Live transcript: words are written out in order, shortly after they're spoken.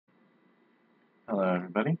Hello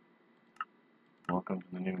everybody, welcome to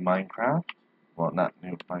the new Minecraft. Well, not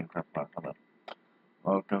new Minecraft, but hello.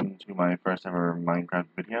 Welcome to my first ever Minecraft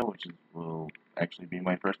video, which will actually be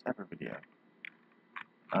my first ever video.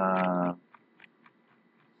 Uh,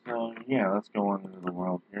 so yeah, let's go on into the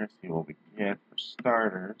world here, see what we can get. For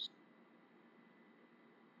starters,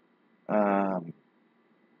 um,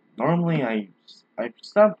 normally I've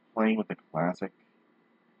stopped playing with the classic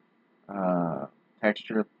uh,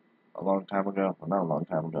 texture a long time ago. Well, not a long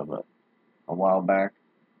time ago, but a while back.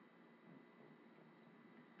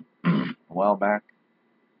 A while back,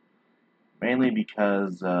 mainly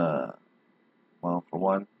because well, for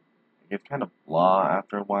one, it gets kind of blah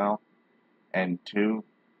after a while, and two,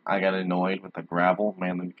 I got annoyed with the gravel,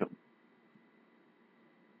 mainly because,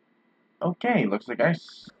 okay, looks like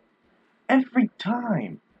every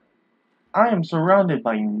time, I am surrounded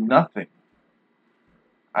by nothing.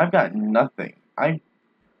 I've got nothing.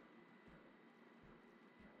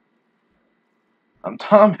 I'm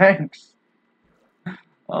Tom Hanks.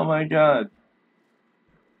 Oh my god.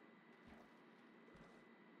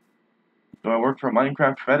 Do I work for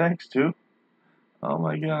Minecraft FedEx too? Oh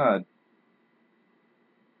my god.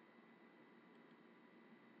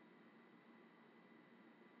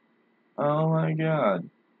 Oh my god.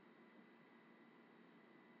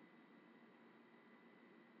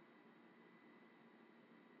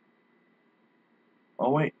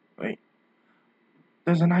 Oh wait.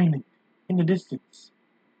 There's an island in the distance.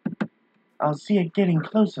 I'll see it getting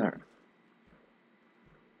closer.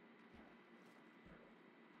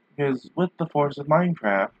 Because with the force of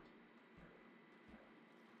Minecraft,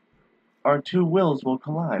 our two wills will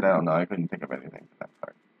collide. I don't know, I couldn't think of anything for that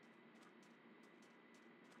part.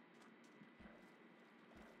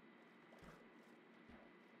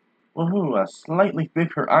 Woohoo, a slightly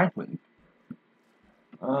bigger island.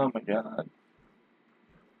 Oh my god.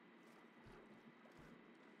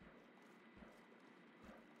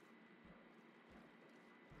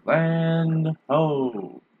 Land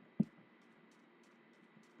ho!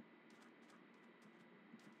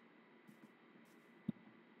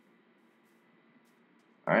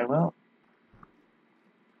 Alright, well,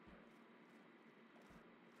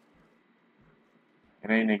 it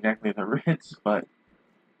ain't exactly the Ritz, but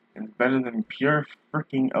it's better than pure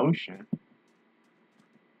freaking ocean.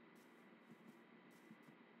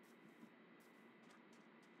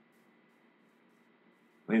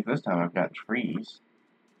 At least this time I've got trees.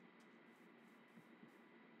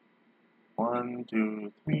 1,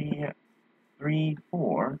 2, 3, 3,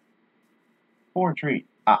 4. 4 trees.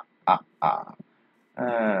 Ah.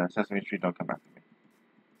 Sesame Street, don't come after me.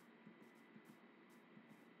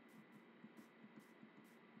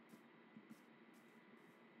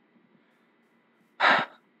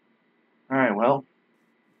 Alright, well,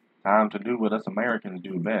 time to do what us Americans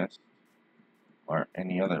do best. Or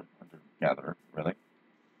any other hunter-gatherer, really.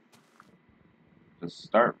 Just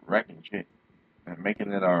start wrecking shit and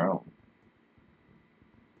making it our own.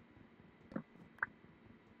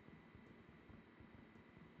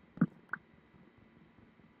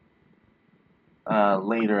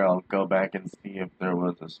 Later I'll go back and see if there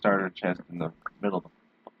was a starter chest in the middle of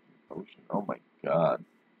the ocean. Oh my god.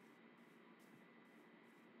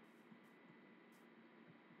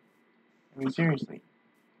 I mean, seriously.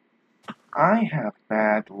 I have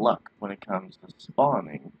bad luck when it comes to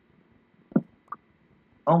spawning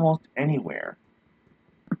almost anywhere.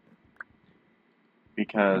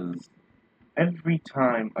 Because every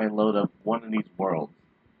time I load up one of these worlds,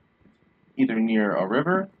 either near a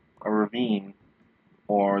river, a ravine,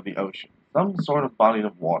 or the ocean. Some sort of body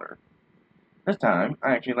of water. This time,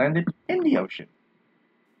 I actually landed in the ocean.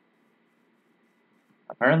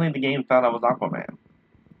 Apparently the game thought I was Aquaman.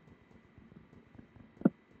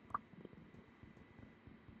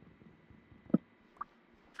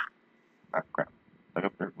 Ah, crap. Dug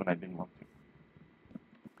up dirt when I didn't want to.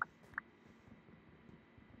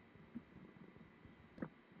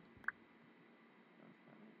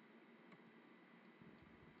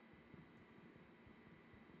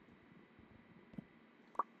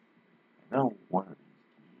 I know one of these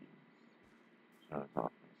keys shows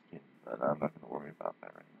off my skin, but I'm not going to worry about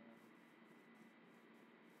that right now.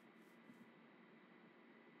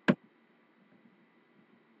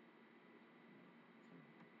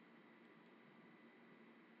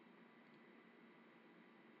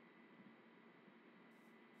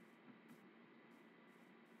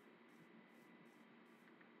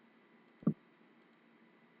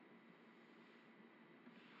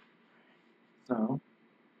 So,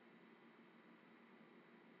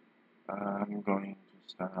 I'm going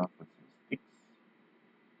to start off with some sticks,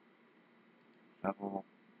 shovel,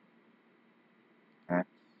 axe,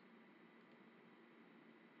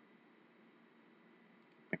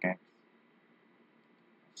 pickaxe,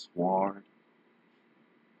 sword,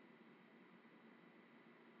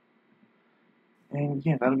 and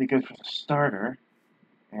yeah, that'll be good for the starter.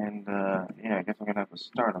 And yeah, I guess I'm gonna have to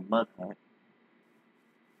start a mud hut.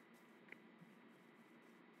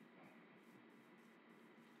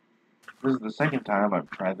 This is the second time I've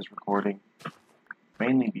tried this recording,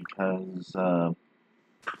 mainly because the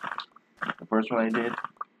first one I did,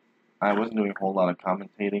 I wasn't doing a whole lot of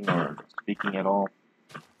commentating or speaking at all,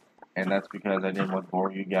 and that's because I didn't want to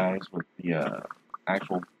bore you guys with the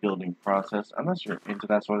actual building process, unless you're into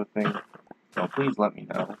that sort of thing, so please let me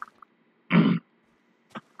know.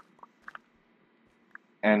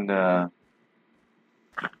 And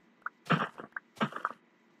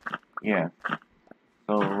yeah,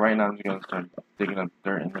 so right now I'm just gonna start digging up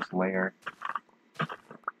dirt in this layer,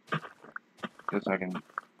 just so I can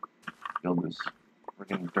build this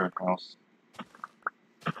freaking dirt house.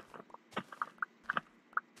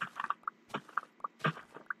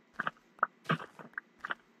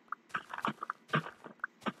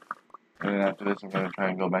 And then after this, I'm gonna try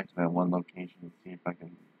and go back to that one location and see if I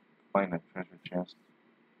can find that treasure chest.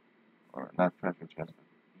 Or not treasure chest, but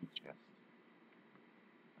seed chest.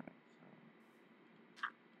 Alright,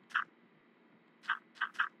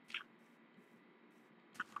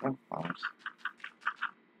 so. Oh, flowers.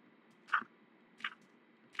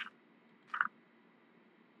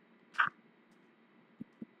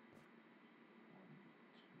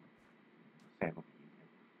 Say it'll be easier.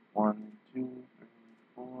 1, 2, 3,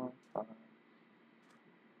 4, 5,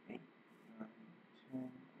 8, 9, 10,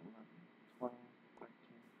 11, 12, 13,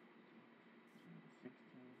 16,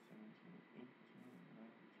 17, 18,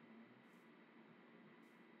 19.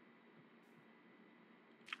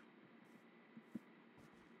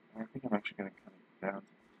 I think I'm actually going to cut it down to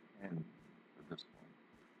 10 for this one.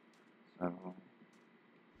 So,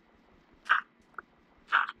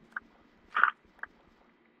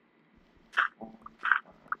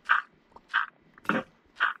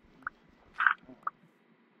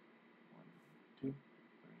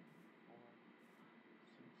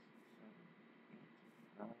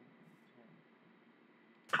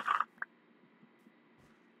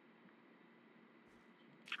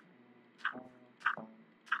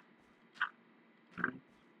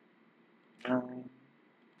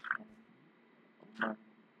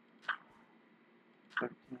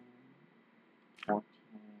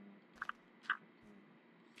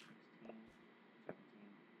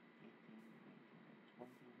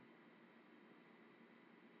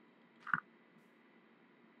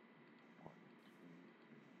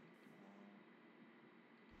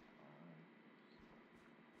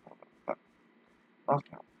 lost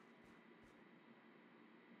count.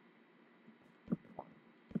 1,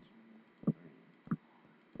 2, 3,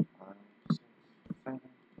 4, 5, 6, 7, 8,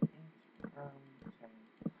 9, 10,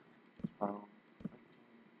 12, 13,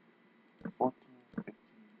 14, 15,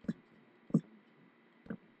 16,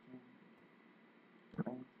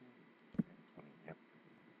 17, 18, 19, and 20. Yep.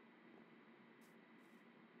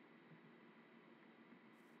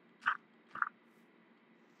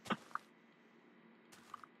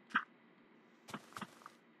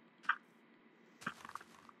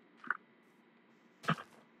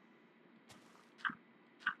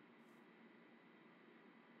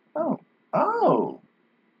 Oh. Oh!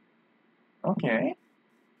 Okay.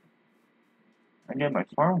 I get my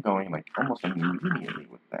farm going like almost immediately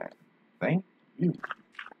with that. Thank you.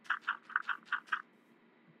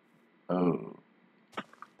 Oh.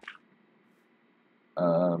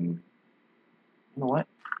 You know what?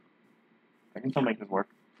 I can still make this work.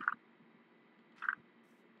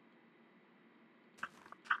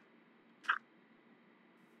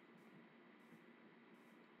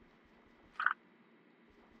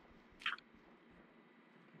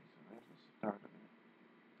 Okay, so there's the start of it.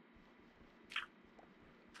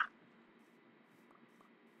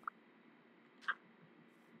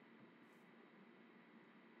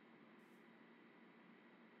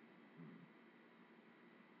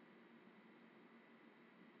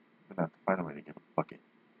 I'm gonna have to find a way to get a bucket.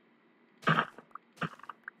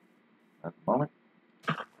 At the moment.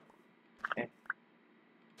 Okay.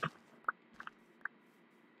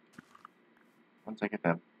 Once I get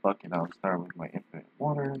that bucket, I'll start with my infinite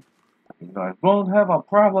water. Even though I won't have a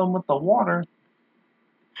problem with the water.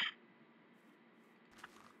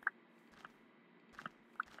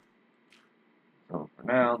 So for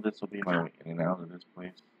now, this will be my way in and out of this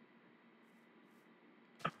place.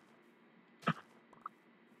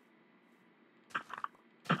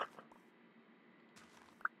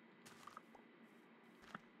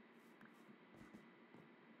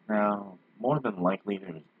 Now, more than likely,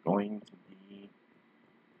 there's going to be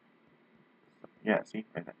Yeah, see?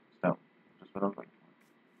 Right there. Stone. Just what I was looking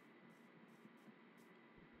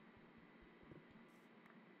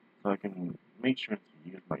for. So I can make sure to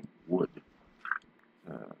use my wood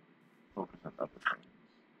to focus on other things.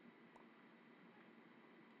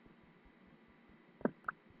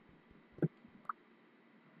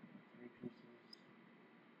 Three pieces.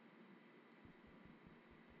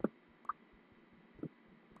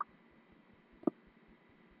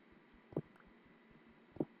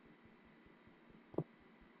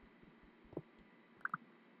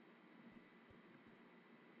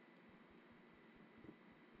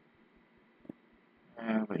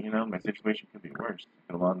 But you know, my situation could be worse.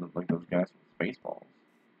 I could have landed like those guys with Spaceballs.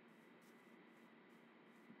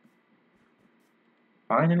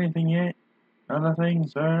 Find anything yet? Nothing,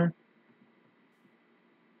 sir?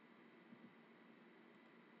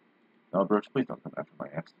 No, Brooks, please don't come after my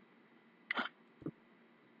ex.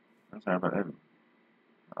 I'm sorry about that.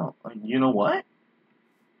 Oh, you know what?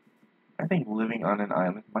 I think living on an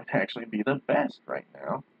island might actually be the best right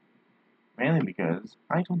now. Mainly because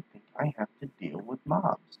I don't think I have to deal with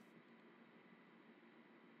mobs.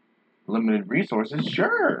 Limited resources,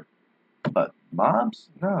 sure. But mobs?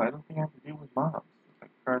 No, I don't think I have to deal with mobs at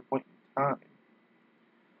the current point in time.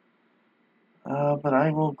 But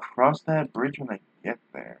I will cross that bridge when I get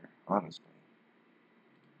there, honestly.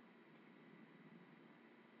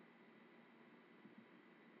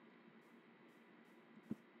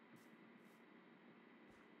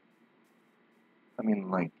 I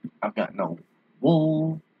mean, like, I've got no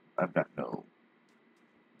wool, I've got no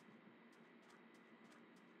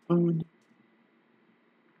food.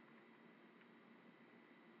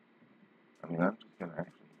 I mean, I'm just gonna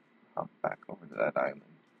actually hop back over to that island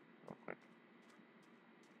real quick.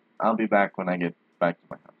 I'll be back when I get back to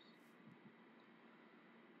my house.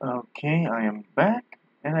 Okay, I am back,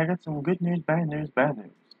 and I got some good news, bad news, bad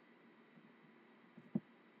news.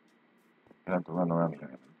 Gonna have to run around the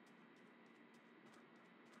island.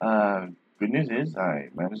 Good news is I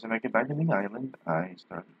managed to make it back to the island. I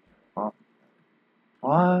started off.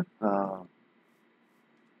 What the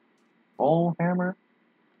bull hammer?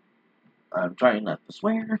 I'm trying not to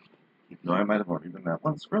swear, even though I might have already done that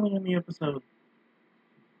once early in the episode.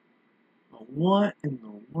 But what in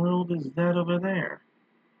the world is that over there?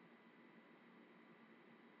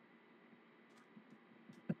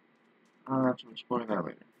 I'll have to explore that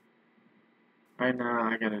later. Right now,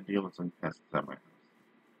 I gotta deal with some pests at my house.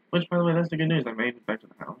 Which, by the way, that's the good news. I made it back to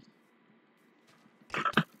the house.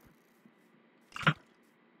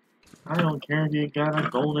 I don't care if you got a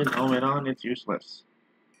golden helmet on, it's useless.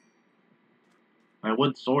 My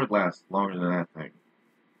wood sword lasts longer than that thing.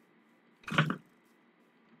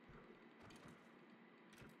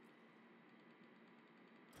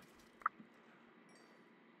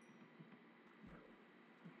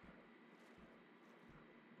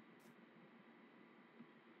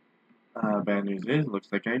 Bad news is, looks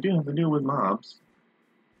like I do have to deal with mobs.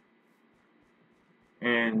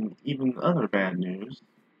 And even other bad news,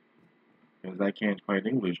 because I can't quite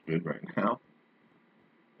English good right now,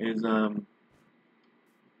 is,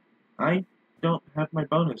 I don't have my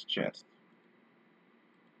bonus chest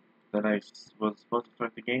that I was supposed to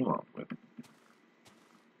start the game off with.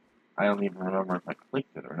 I don't even remember if I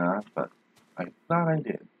clicked it or not, but I thought I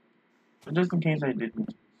did. But just in case I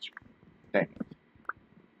didn't, dang it.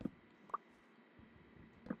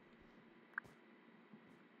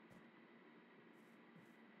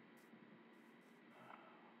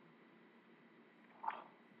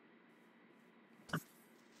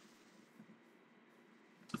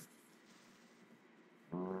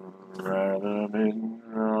 Rhythm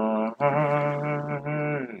right.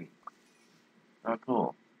 Oh,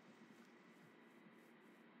 cool.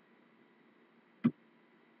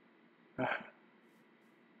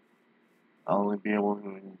 I'll only be able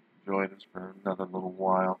to enjoy this for another little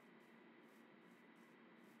while.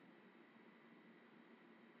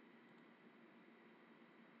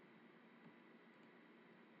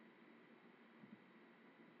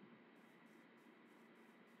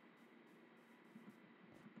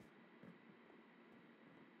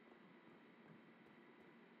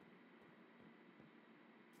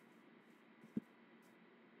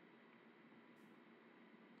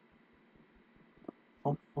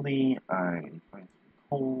 Hopefully, I find some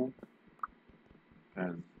coal,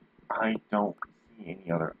 because I don't see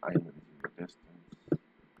any other islands in the distance.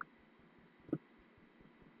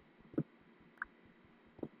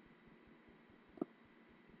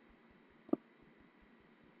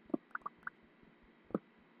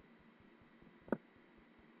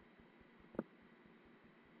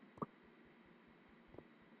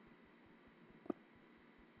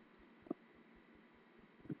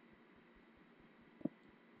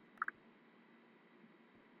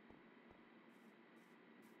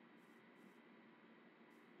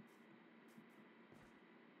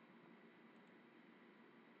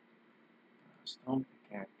 stone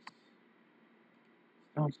pickaxe.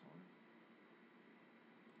 Stone sword.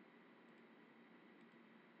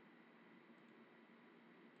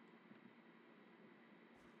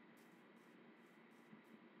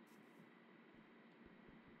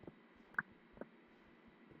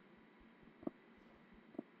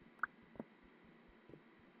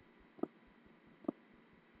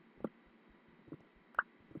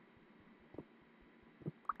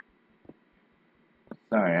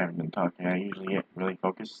 Sorry, I haven't been talking. I usually get really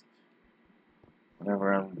focused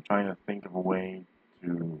whenever I'm trying to think of a way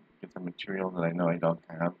to get some material that I know I don't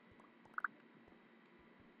have.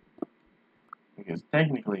 Because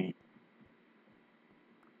technically,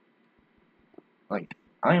 like,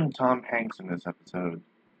 I am Tom Hanks in this episode,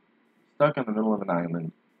 stuck in the middle of an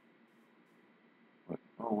island. But,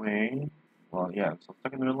 oh wait, well yeah, so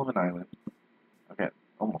stuck in the middle of an island. I've got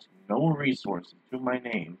almost no resources to my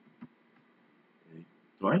name.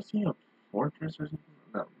 Do I see a fortress or something?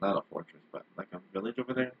 No, not a fortress, but like a village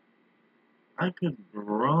over there. I could be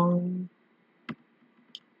wrong,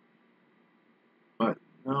 but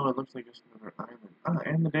no, it looks like it's another island. Ah,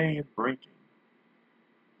 and the day is breaking.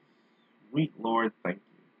 Sweet Lord, thank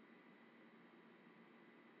you.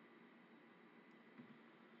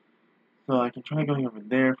 So I can try going over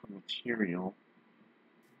there for material,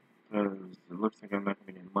 because it looks like I'm not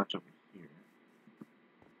going to get much over here.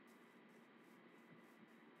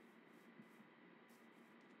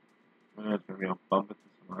 I'm going to be able to bump into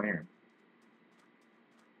some iron.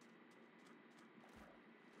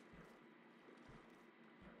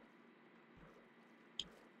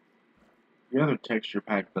 The other texture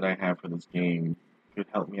pack that I have for this game could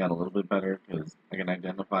help me out a little bit better, because I can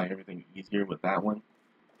identify everything easier with that one.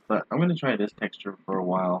 But I'm going to try this texture for a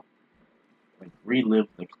while. Like, relive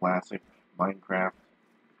the classic Minecraft.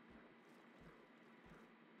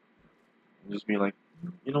 And just be like,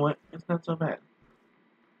 you know what, it's not so bad.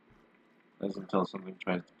 That's until something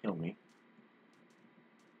tries to kill me.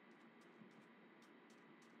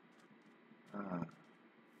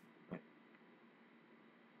 Wait.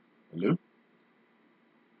 Hello?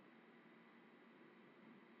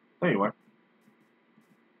 There you are.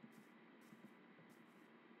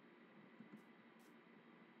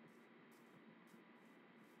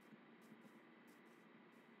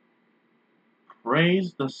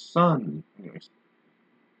 Praise the sun. Anyways.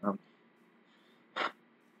 Oh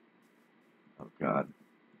god.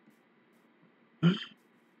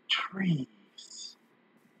 Trees.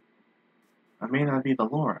 I may not be the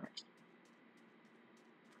Lorax,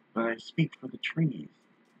 but I speak for the trees.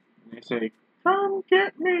 And they say, come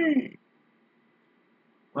get me!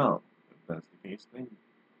 Well, if that's the case, then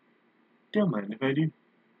don't mind if I do.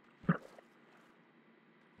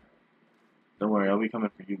 Don't worry, I'll be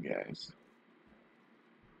coming for you guys.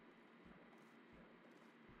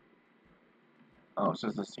 Oh, it's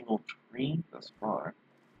just a single tree thus far.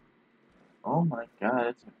 Oh my god,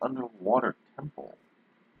 it's an underwater temple.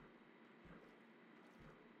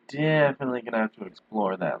 Definitely gonna have to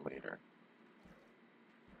explore that later.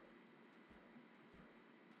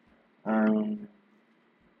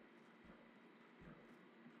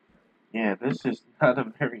 Yeah, this is not a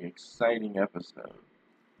very exciting episode.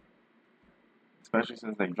 Especially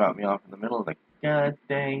since they dropped me off in the middle of the god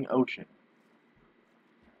dang ocean.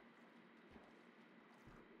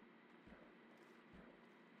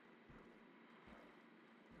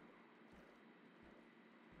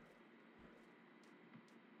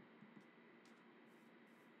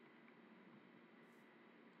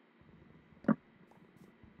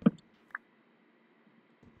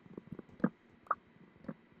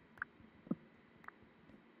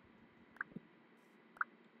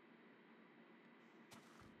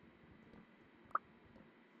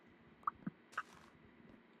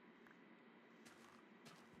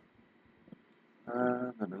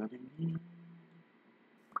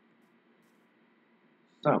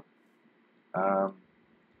 So, I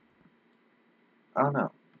don't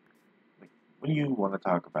know. Like, what do you want to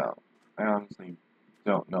talk about? I honestly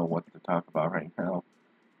don't know what to talk about right now.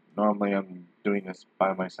 Normally I'm doing this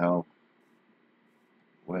by myself,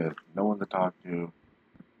 with no one to talk to,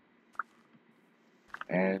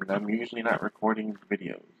 and I'm usually not recording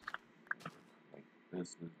videos. Like, this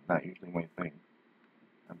is not usually my thing.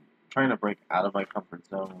 I'm trying to break out of my comfort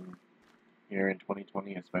zone here in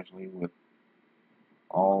 2020, especially with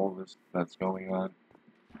all this that's going on.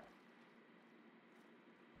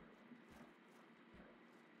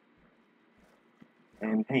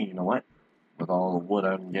 And hey, you know what? With all the wood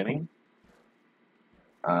I'm getting,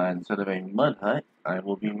 instead of a mud hut, I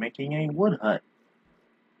will be making a wood hut.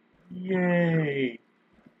 Yay!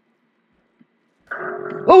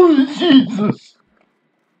 Oh, Jesus!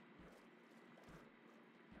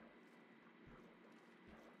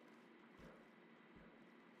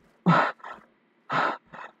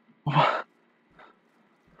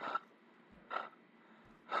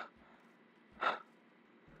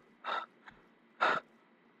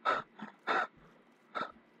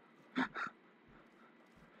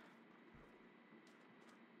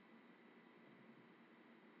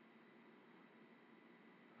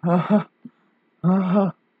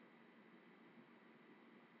 Oh,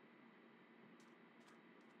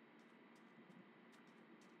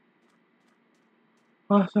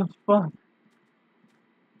 sounds fun.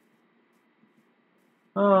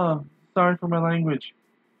 Oh, sorry for my language.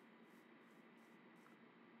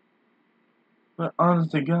 But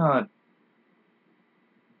honest to God.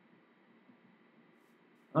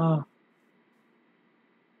 Oh,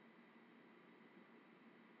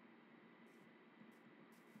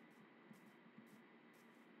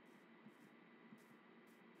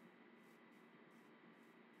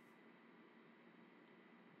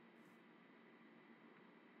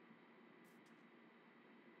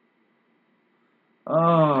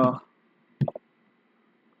 oh,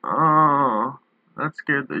 oh. That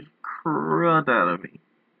scared the crud out of me.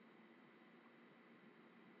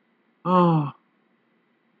 Oh,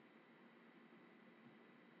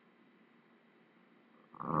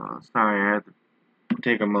 sorry, I had to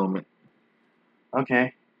take a moment.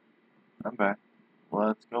 Okay, I'm back.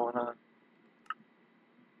 What's going on?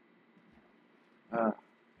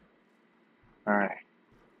 Alright.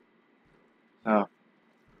 So,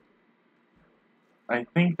 I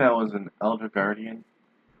think that was an Elder Guardian.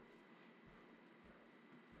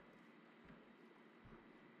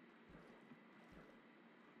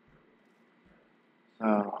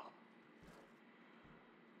 So,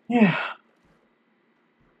 yeah,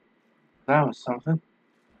 that was something.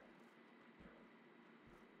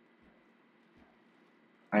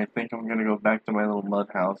 I think I'm gonna go back to my little mud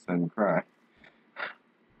house and cry.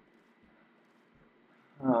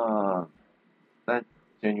 Uh, that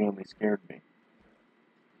genuinely scared me.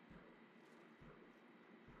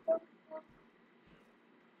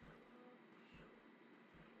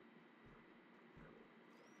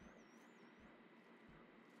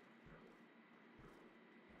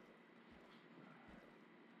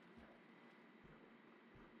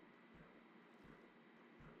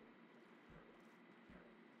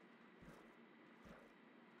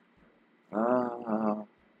 Uh,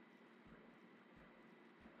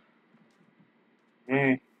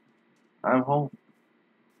 hey, I'm home,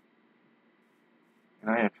 and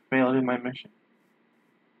I have failed in my mission.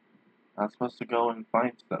 I was supposed to go and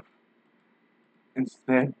find stuff.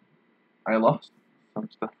 Instead, I lost some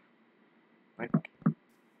stuff. Like,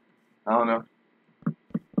 I don't know,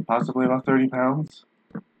 possibly about 30 pounds.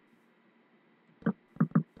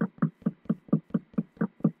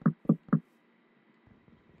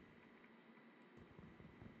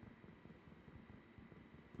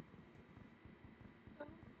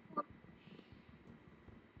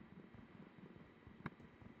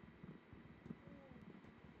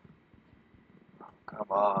 Come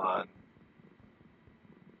on.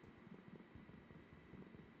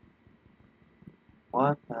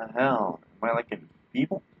 What the hell? Am I like in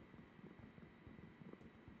feeble?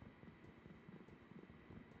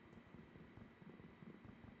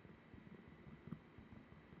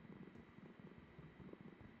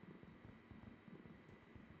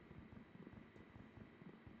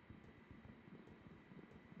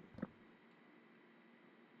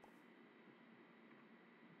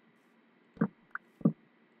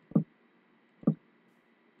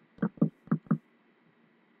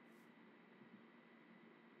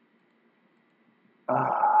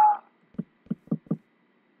 Ah,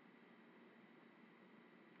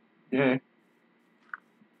 yeah.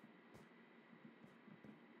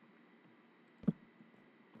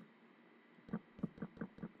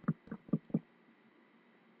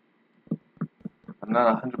 I'm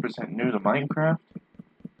not 100% new to Minecraft.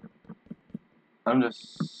 I'm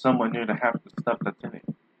just somewhat new to half the stuff that's in it.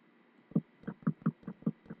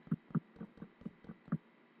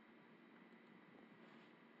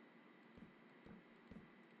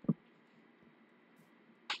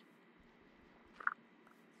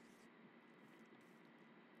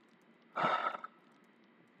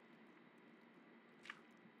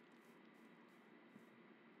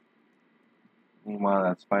 Meanwhile,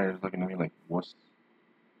 that spider's looking at me like, wuss.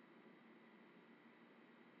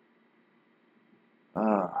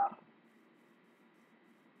 Ah.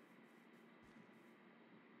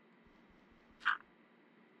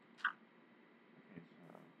 Okay,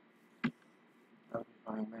 so that'll be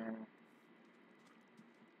fine there.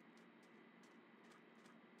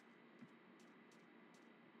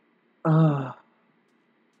 Ah.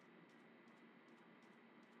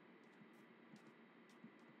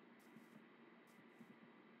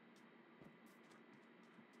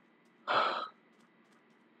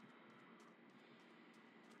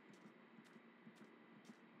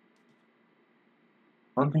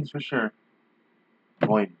 One thing's for sure.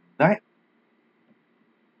 Avoid that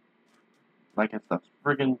like it's the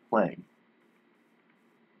friggin' plague.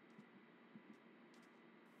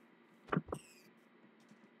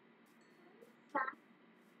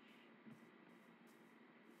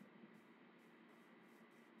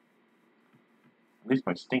 least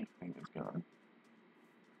my stink thing is gone.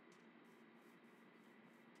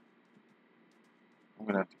 I'm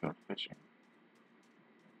gonna have to go fishing.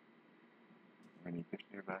 Are any fish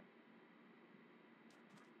nearby?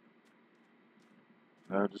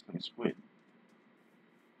 No, just any squid.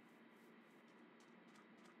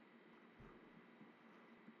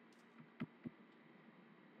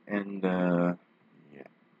 And, yeah,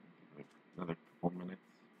 like another couple minutes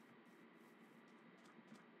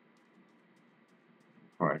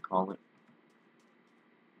before I call it.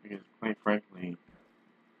 Because, quite frankly,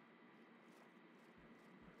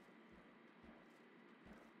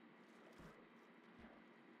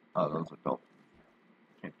 oh, those are dolphins.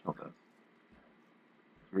 Can't kill those.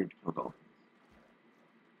 It's rude to kill dolphins.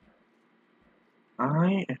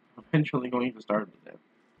 I am eventually going to starve to death.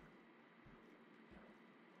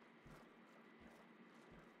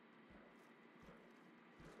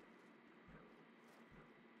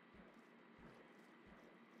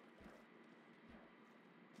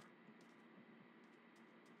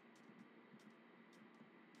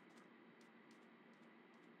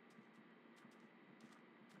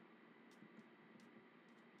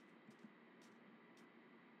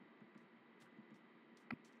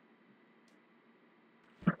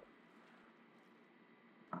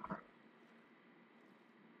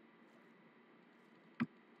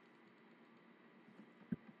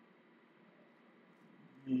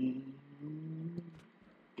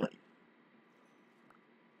 Got you.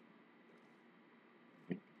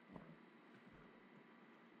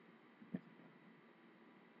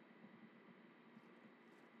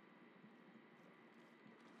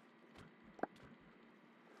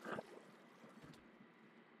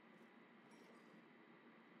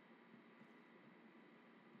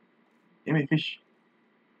 Give me fish.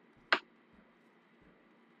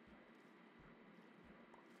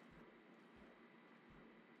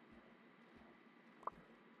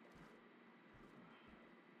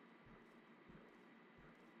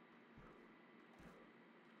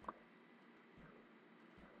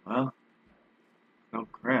 Well, no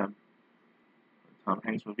crab. Tom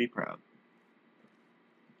Hanks would be proud.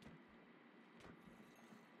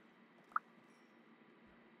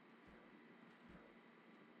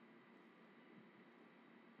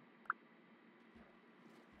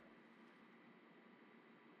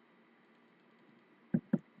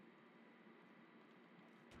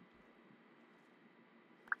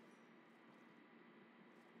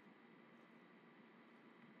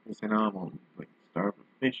 They say now I won't like starve of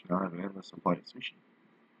fish and I'll have an endless supply of sushi.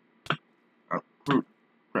 Oh, crude.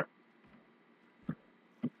 Crap.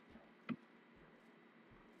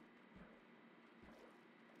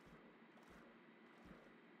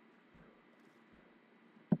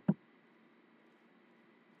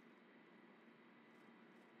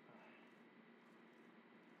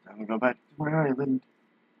 Time to go back to my island.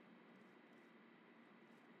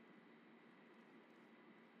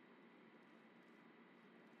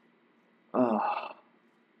 Ugh.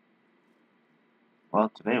 Well,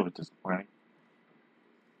 today was disappointing.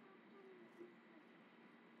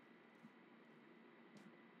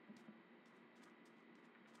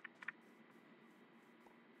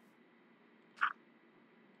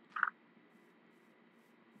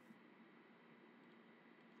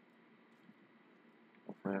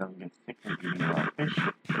 Hopefully I don't get sick from eating a lot of fish.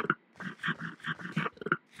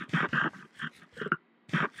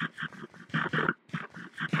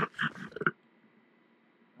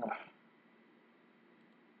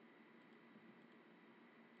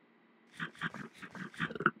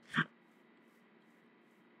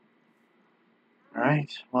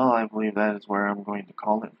 Alright, well, I believe that is where I'm going to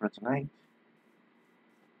call it for tonight.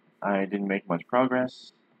 I didn't make much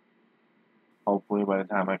progress. Hopefully, by the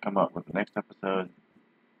time I come up with the next episode,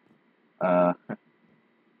 uh,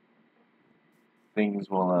 things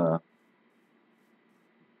will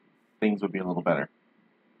be a little better.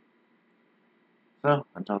 So,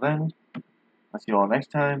 until then, I'll see you all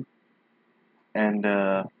next time, and,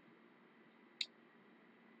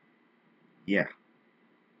 yeah.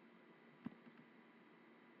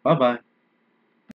 Bye-bye.